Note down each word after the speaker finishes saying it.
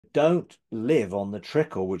But don't live on the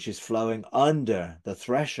trickle which is flowing under the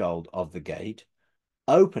threshold of the gate.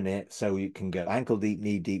 Open it so you can go ankle deep,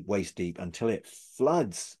 knee deep, waist deep until it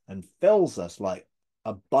floods and fills us like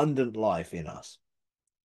abundant life in us.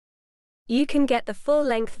 You can get the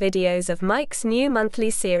full-length videos of Mike's new monthly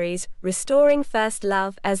series, Restoring First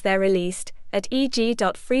Love, as they're released at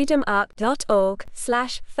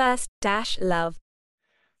eg.freedomarc.org/first-love.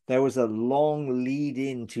 There was a long lead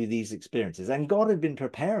into these experiences, and God had been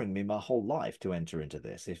preparing me my whole life to enter into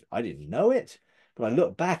this. If I didn't know it, but I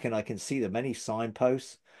look back and I can see the many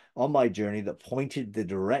signposts on my journey that pointed the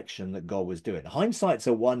direction that God was doing. Hindsight's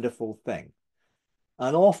a wonderful thing.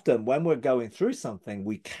 And often when we're going through something,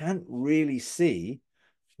 we can't really see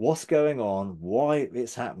what's going on, why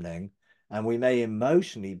it's happening, and we may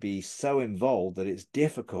emotionally be so involved that it's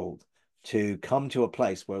difficult to come to a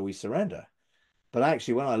place where we surrender. But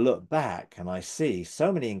actually, when I look back and I see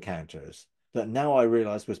so many encounters that now I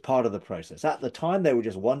realize was part of the process. At the time, they were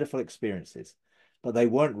just wonderful experiences, but they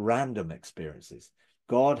weren't random experiences.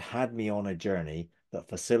 God had me on a journey that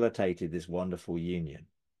facilitated this wonderful union.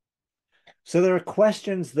 So there are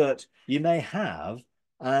questions that you may have,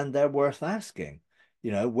 and they're worth asking.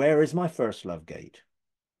 Where is my first love gate?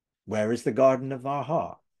 Where is the garden of our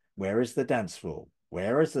heart? Where is the dance floor?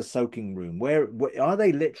 Where is the soaking room? Where are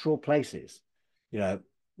they literal places?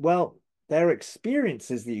 Well, they're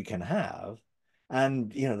experiences that you can have.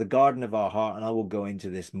 And, the garden of our heart, and I will go into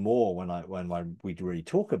this more when we really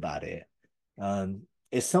talk about it,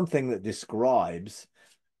 is something that describes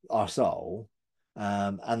our soul,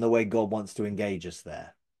 and the way God wants to engage us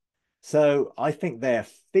there. So I think they're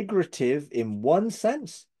figurative in one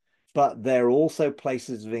sense, but they're also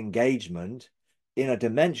places of engagement in a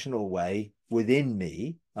dimensional way within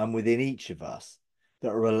me and within each of us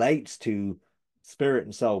that relates to spirit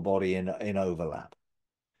and soul body in overlap.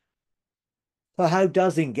 So how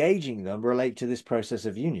does engaging them relate to this process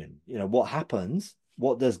of union? What happens?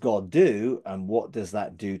 What does God do? And what does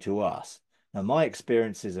that do to us? Now, my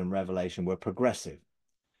experiences in Revelation were progressive.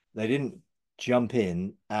 They didn't jump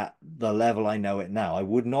in at the level I know it now. I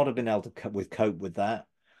would not have been able to cope with that.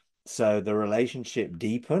 So the relationship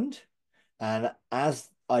deepened. And as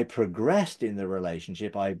I progressed in the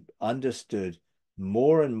relationship, I understood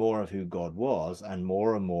more and more of who God was and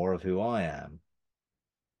more of who I am.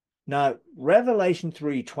 Now, Revelation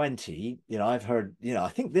 3:20, I've heard, I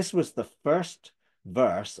think this was the first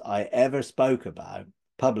verse I ever spoke about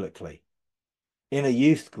publicly in a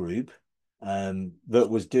youth group that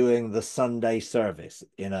was doing the Sunday service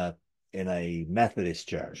in a Methodist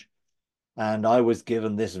church. And I was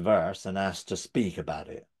given this verse and asked to speak about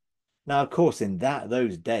it. Now, of course, in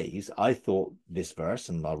those days, I thought this verse,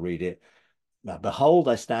 and I'll read it. Now, behold,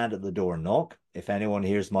 I stand at the door and knock. If anyone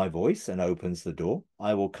hears my voice and opens the door,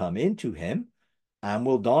 I will come into him and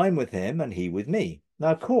will dine with him and he with me.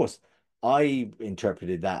 Now, of course, I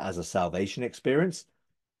interpreted that as a salvation experience.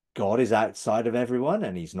 God is outside of everyone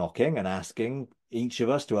and he's knocking and asking each of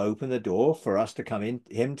us to open the door for us to come in,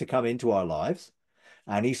 him to come into our lives.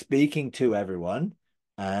 And he's speaking to everyone.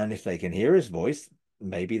 And if they can hear his voice,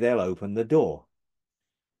 maybe they'll open the door.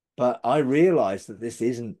 But I realized that this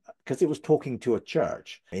isn't, because it was talking to a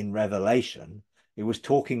church in Revelation, it was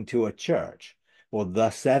talking to a church or the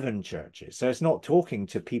 7 churches. So it's not talking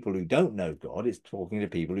to people who don't know God, it's talking to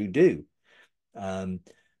people who do.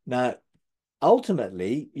 Now,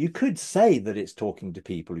 ultimately, you could say that it's talking to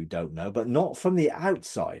people who don't know, but not from the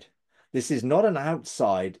outside. This is not an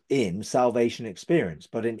outside in salvation experience,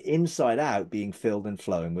 but an inside out being filled and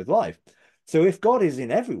flowing with life. So if God is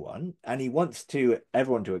in everyone and he wants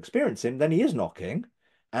everyone to experience him, then he is knocking.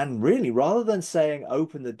 And really, rather than saying,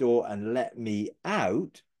 open the door and let me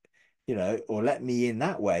out, or let me in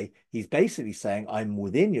that way, he's basically saying, I'm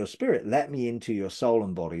within your spirit. Let me into your soul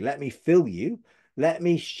and body. Let me fill you. Let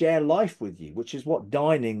me share life with you, which is what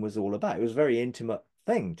dining was all about. It was a very intimate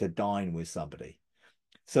thing to dine with somebody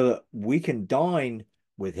so that we can dine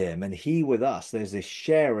with him and he with us. There's this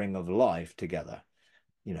sharing of life together,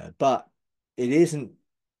 but it isn't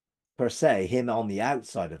per se him on the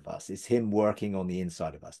outside of us. It's him working on the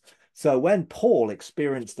inside of us. So when Paul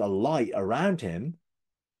experienced a light around him,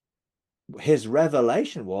 his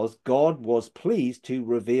revelation was God was pleased to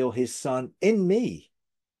reveal his son in me,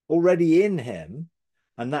 already in him.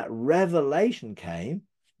 And that revelation came.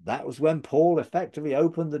 That was when Paul effectively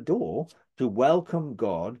opened the door to welcome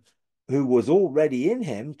God, who was already in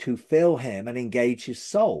him, to fill him and engage his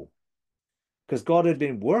soul. Because God had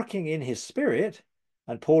been working in his spirit,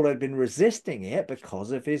 and Paul had been resisting it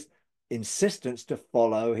because of his insistence to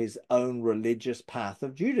follow his own religious path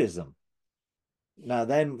of Judaism. Now,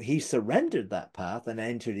 then he surrendered that path and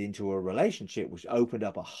entered into a relationship which opened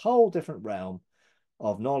up a whole different realm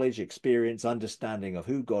of knowledge, experience, understanding of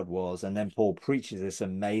who God was. And then Paul preaches this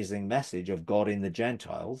amazing message of God in the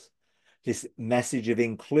Gentiles, this message of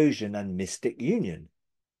inclusion and mystic union.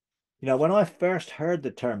 You know, when I first heard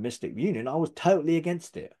the term mystic union, I was totally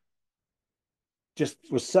against it. Just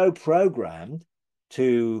was so programmed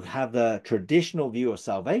to have the traditional view of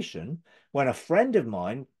salvation. When a friend of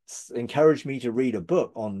mine encouraged me to read a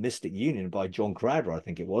book on mystic union by John Crowder, I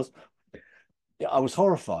think it was, I was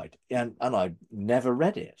horrified, and I never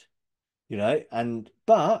read it, you know.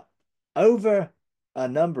 But over a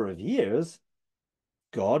number of years,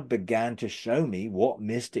 God began to show me what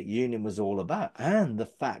mystic union was all about, and the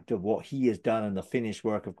fact of what he has done in the finished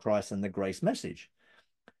work of Christ and the grace message,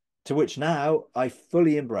 to which now I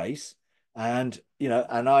fully embrace. And, you know,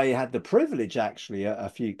 and I had the privilege actually a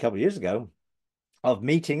couple of years ago of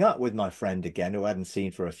meeting up with my friend again, who I hadn't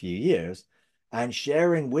seen for a few years, and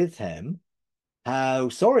sharing with him how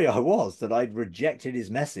sorry I was that I'd rejected his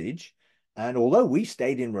message. And although we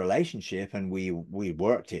stayed in relationship and we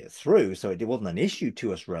worked it through, so it wasn't an issue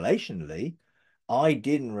to us relationally, I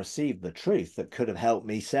didn't receive the truth that could have helped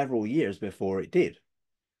me several years before it did.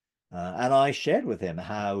 And I shared with him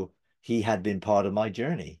how he had been part of my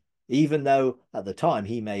journey. Even though at the time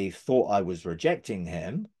he may have thought I was rejecting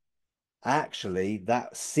him, actually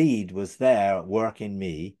that seed was there at work in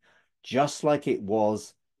me, just like it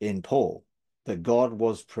was in Paul, that God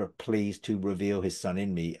was pleased to reveal his son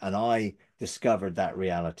in me. And I discovered that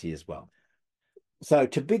reality as well. So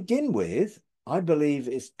to begin with, I believe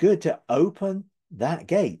it's good to open that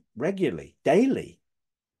gate regularly, daily,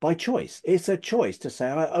 by choice. It's a choice to say,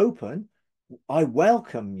 I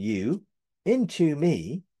welcome you into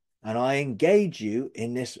me, and I engage you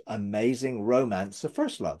in this amazing romance of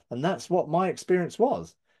first love. And that's what my experience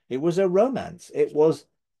was. It was a romance. It was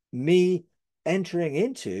me entering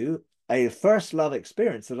into a first love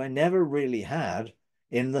experience that I never really had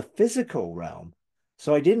in the physical realm.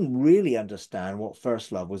 So I didn't really understand what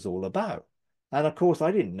first love was all about. And of course,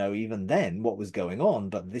 I didn't know even then what was going on,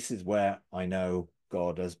 but this is where I know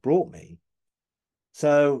God has brought me.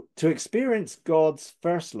 So to experience God's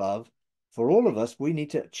first love, for all of us, we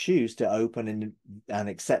need to choose to open and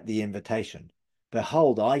accept the invitation.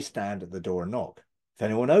 Behold, I stand at the door and knock. If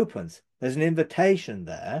anyone opens, there's an invitation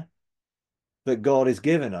there that God has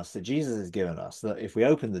given us, that Jesus has given us, that if we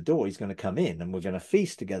open the door, he's going to come in and we're going to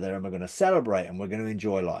feast together and we're going to celebrate and we're going to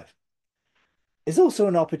enjoy life. It's also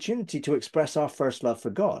an opportunity to express our first love for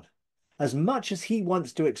God. As much as he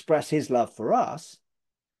wants to express his love for us,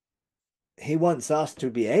 he wants us to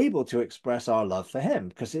be able to express our love for him,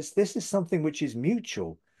 because this is something which is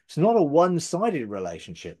mutual. It's not a one-sided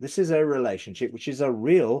relationship. This is a relationship which is a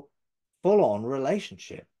real full-on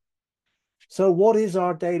relationship. So what is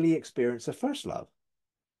our daily experience of first love?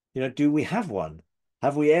 You know, do we have one?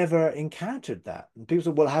 Have we ever encountered that? And people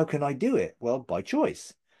say, well, how can I do it? Well, by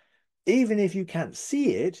choice. Even if you can't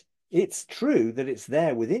see it, it's true that it's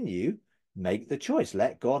there within you. Make the choice.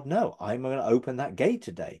 Let God know, I'm going to open that gate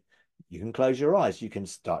today. You can close your eyes. You can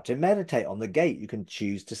start to meditate on the gate. You can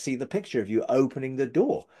choose to see the picture of you opening the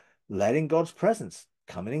door, letting God's presence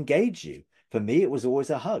come and engage you. For me, it was always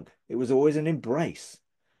a hug. It was always an embrace.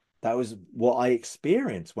 That was what I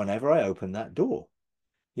experienced whenever I opened that door.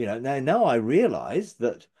 You know, now I realize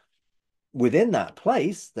that within that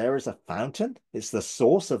place, there is a fountain. It's the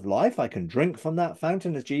source of life. I can drink from that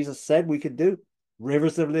fountain, as Jesus said we could do.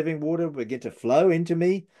 Rivers of living water begin to flow into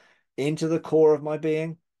me, into the core of my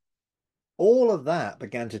being. All of that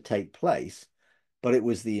began to take place, but it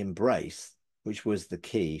was the embrace which was the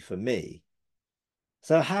key for me.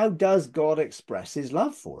 So how does God express his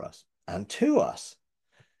love for us and to us?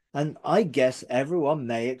 And I guess everyone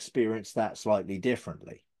may experience that slightly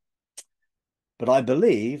differently. But I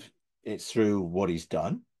believe it's through what he's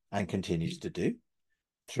done and continues to do,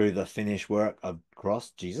 through the finished work of cross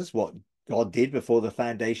Jesus, what God did before the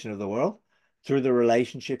foundation of the world, through the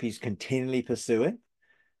relationship he's continually pursuing,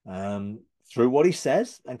 through what he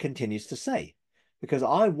says and continues to say. Because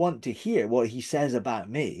I want to hear what he says about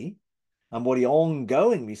me and what he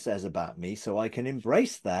ongoingly says about me, so I can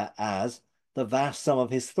embrace that as the vast sum of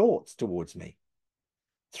his thoughts towards me,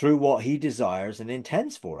 through what he desires and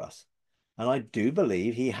intends for us. And I do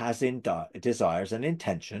believe he has desires and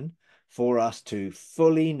intention for us to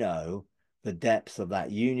fully know the depths of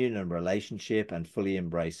that union and relationship and fully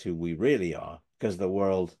embrace who we really are, because the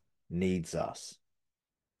world needs us.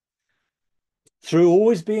 Through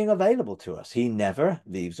always being available to us, he never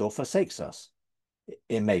leaves or forsakes us.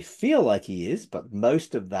 It may feel like he is, but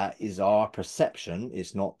most of that is our perception.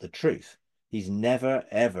 It's not the truth. He's never,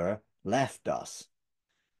 ever left us.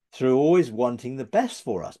 through always wanting the best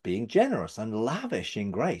for us, being generous and lavish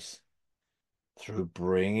in grace, through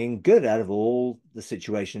bringing good out of all the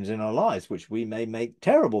situations in our lives, which we may make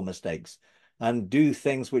terrible mistakes and do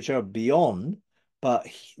things which are beyond, but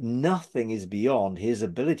nothing is beyond his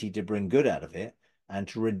ability to bring good out of it and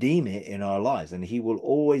to redeem it in our lives. And he will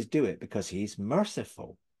always do it because he's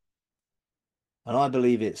merciful. And I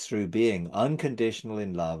believe it's through being unconditional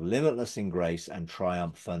in love, limitless in grace, and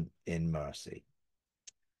triumphant in mercy.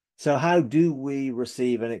 So how do we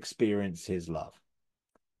receive and experience his love?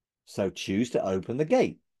 So choose to open the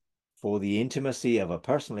gate for the intimacy of a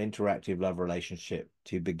personal interactive love relationship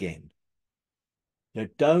to begin.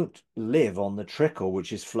 Don't live on the trickle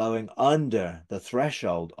which is flowing under the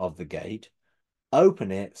threshold of the gate.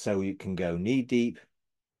 Open it so you can go knee deep,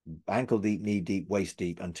 ankle deep, knee deep, waist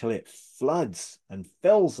deep, until it floods and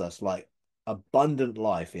fills us like abundant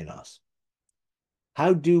life in us.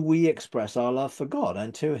 How do we express our love for God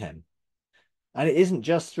and to him? And it isn't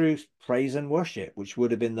just through praise and worship, which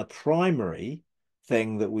would have been the primary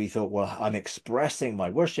thing that we thought, well, I'm expressing my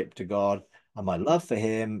worship to God and my love for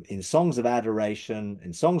him in songs of adoration,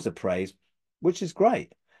 in songs of praise, which is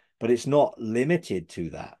great, but it's not limited to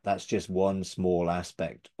that. That's just one small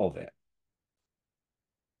aspect of it.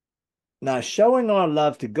 Now, showing our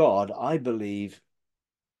love to God, I believe,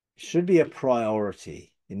 should be a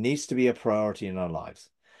priority. It needs to be a priority in our lives.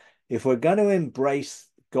 If we're going to embrace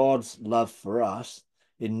God's love for us,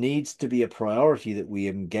 it needs to be a priority that we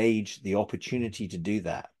engage the opportunity to do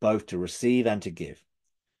that, both to receive and to give.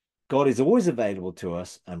 God is always available to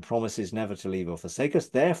us and promises never to leave or forsake us.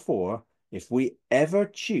 Therefore, if we ever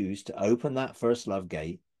choose to open that first love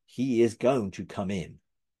gate, he is going to come in.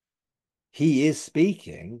 He is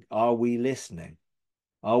speaking. Are we listening?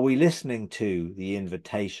 Are we listening to the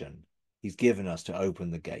invitation he's given us to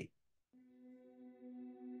open the gate?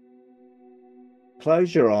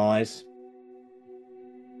 Close your eyes.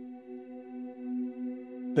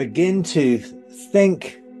 Begin to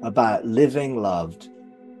think about living loved,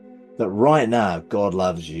 that right now God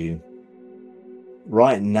loves you.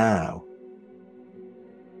 Right now,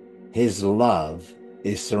 his love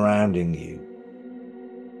is surrounding you.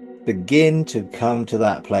 Begin to come to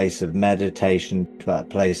that place of meditation, to that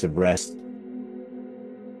place of rest.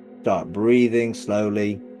 Start breathing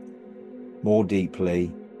slowly, more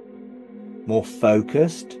deeply, more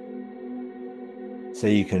focused, so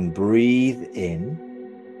you can breathe in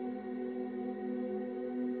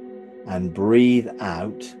and breathe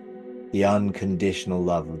out the unconditional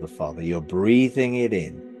love of the Father. You're breathing it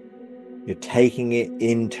in. You're taking it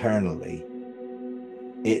internally.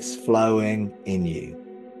 It's flowing in you.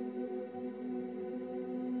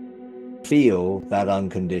 Feel that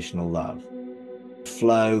unconditional love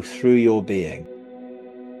flow through your being.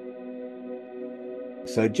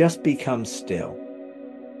 So just become still.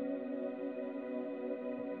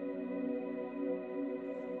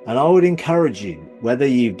 And I would encourage you, whether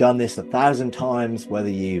you've done this 1,000 times, whether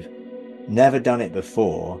you've never done it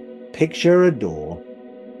before, picture a door.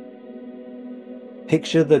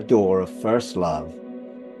 Picture the door of first love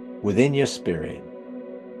within your spirit.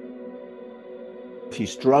 If you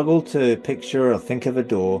struggle to picture or think of a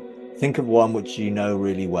door, think of one which you know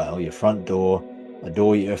really well, your front door, a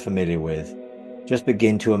door you're familiar with. Just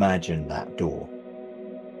begin to imagine that door.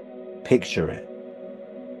 Picture it.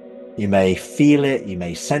 You may feel it, you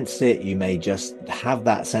may sense it, you may just have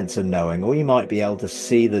that sense of knowing, or you might be able to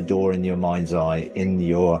see the door in your mind's eye, in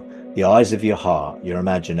the eyes of your heart, your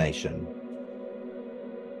imagination.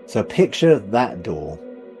 So picture that door.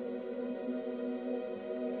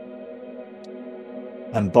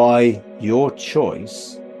 And by your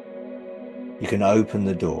choice, you can open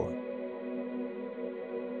the door.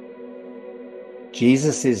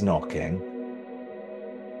 Jesus is knocking.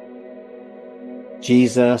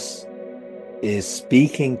 Jesus is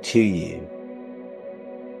speaking to you,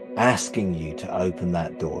 asking you to open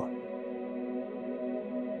that door.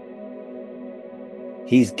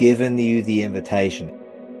 He's given you the invitation.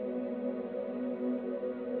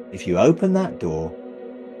 If you open that door,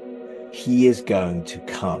 he is going to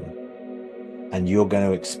come and you're going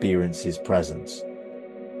to experience his presence.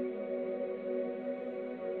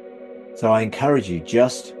 So I encourage you,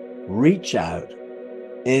 just reach out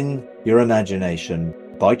in your imagination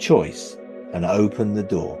by choice and open the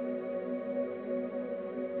door.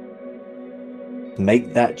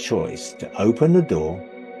 Make that choice to open the door,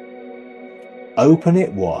 open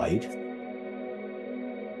it wide,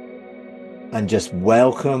 and just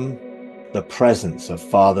welcome the presence of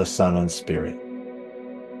Father, Son, and Spirit.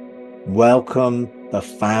 Welcome the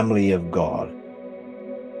family of God,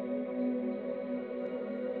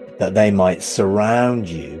 that they might surround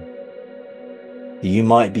you You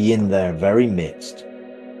might be in their very midst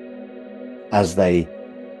as they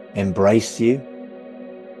embrace you,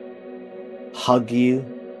 hug you,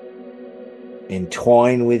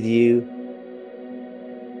 entwine with you,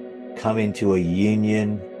 come into a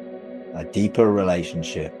union, a deeper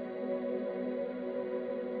relationship.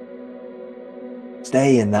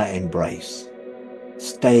 Stay in that embrace.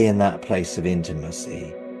 Stay in that place of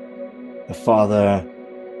intimacy. The Father,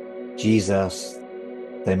 Jesus,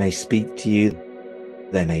 they may speak to you.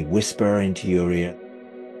 They may whisper into your ear.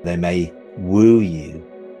 They may woo you.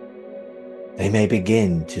 They may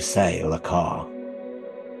begin to say, Lakar,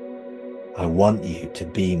 I want you to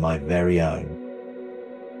be my very own.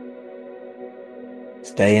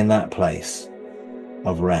 Stay in that place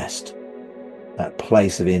of rest, that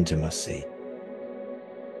place of intimacy.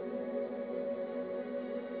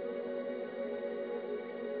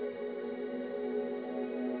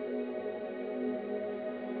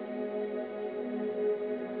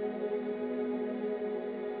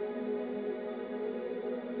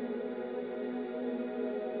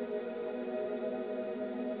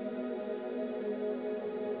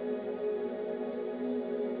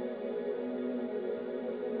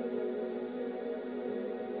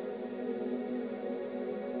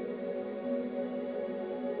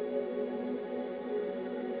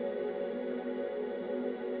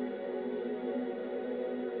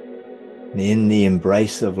 In the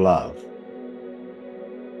embrace of love,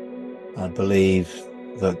 I believe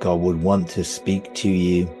that God would want to speak to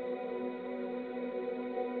you,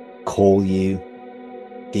 call you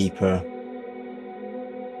deeper.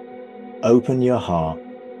 Open your heart,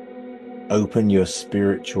 open your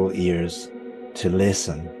spiritual ears to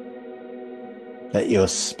listen. Let your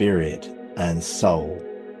spirit and soul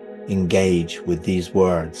engage with these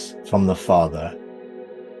words from the Father.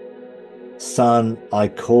 Son, I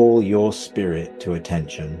call your spirit to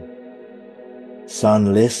attention.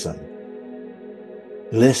 Son, listen.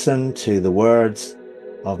 Listen to the words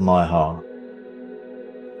of my heart.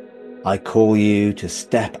 I call you to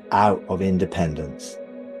step out of independence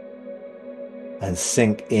and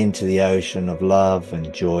sink into the ocean of love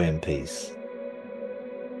and joy and peace.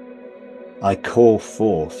 I call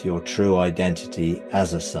forth your true identity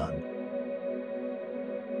as a son,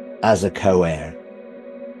 as a co-heir.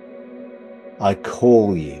 I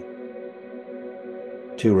call you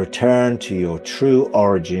to return to your true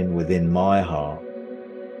origin within my heart.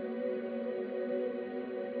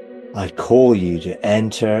 I call you to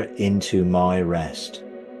enter into my rest.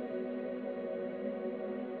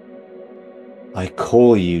 I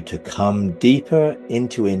call you to come deeper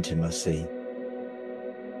into intimacy.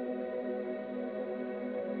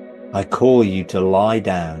 I call you to lie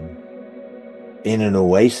down in an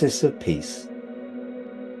oasis of peace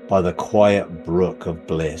by the quiet brook of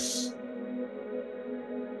bliss.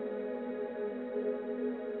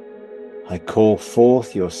 I call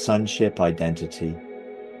forth your sonship identity,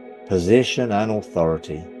 position and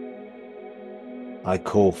authority. I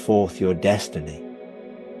call forth your destiny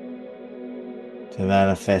to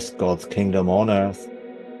manifest God's kingdom on earth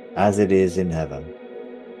as it is in heaven.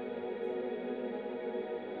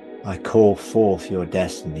 I call forth your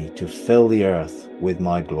destiny to fill the earth with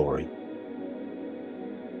my glory.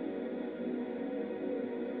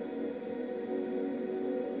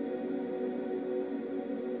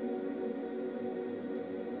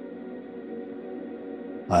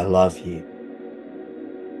 I love you.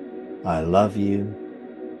 I love you.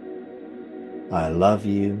 I love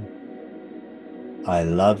you. I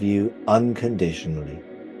love you unconditionally.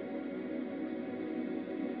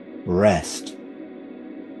 Rest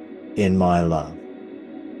in my love.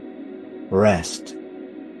 Rest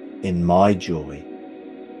in my joy.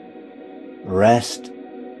 Rest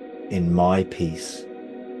in my peace.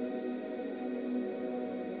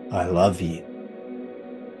 I love you.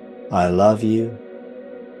 I love you.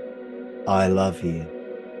 I love you.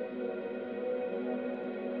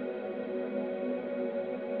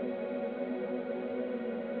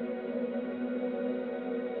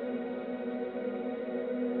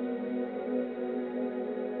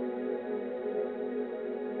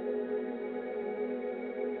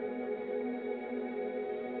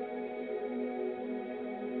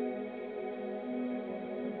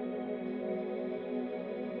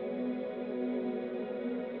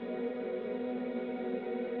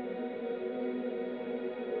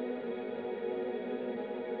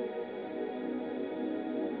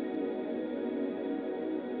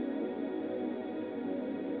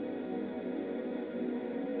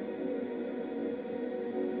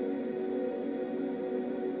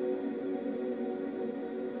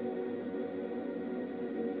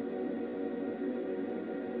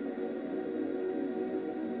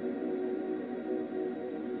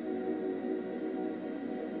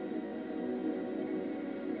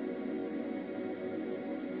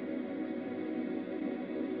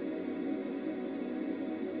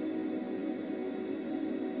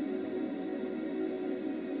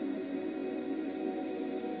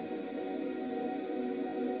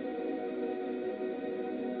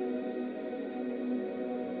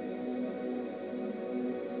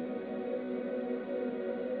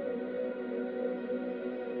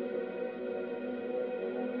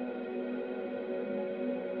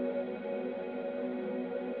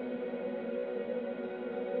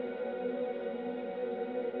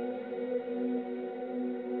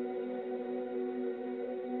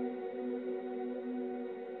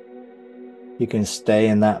 You can stay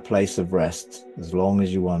in that place of rest as long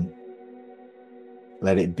as you want.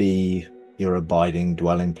 Let it be your abiding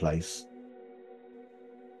dwelling place.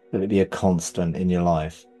 Let it be a constant in your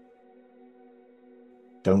life.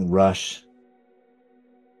 Don't rush.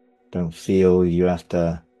 Don't feel you have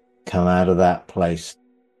to come out of that place.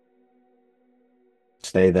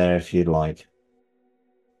 Stay there if you'd like.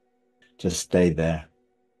 Just stay there.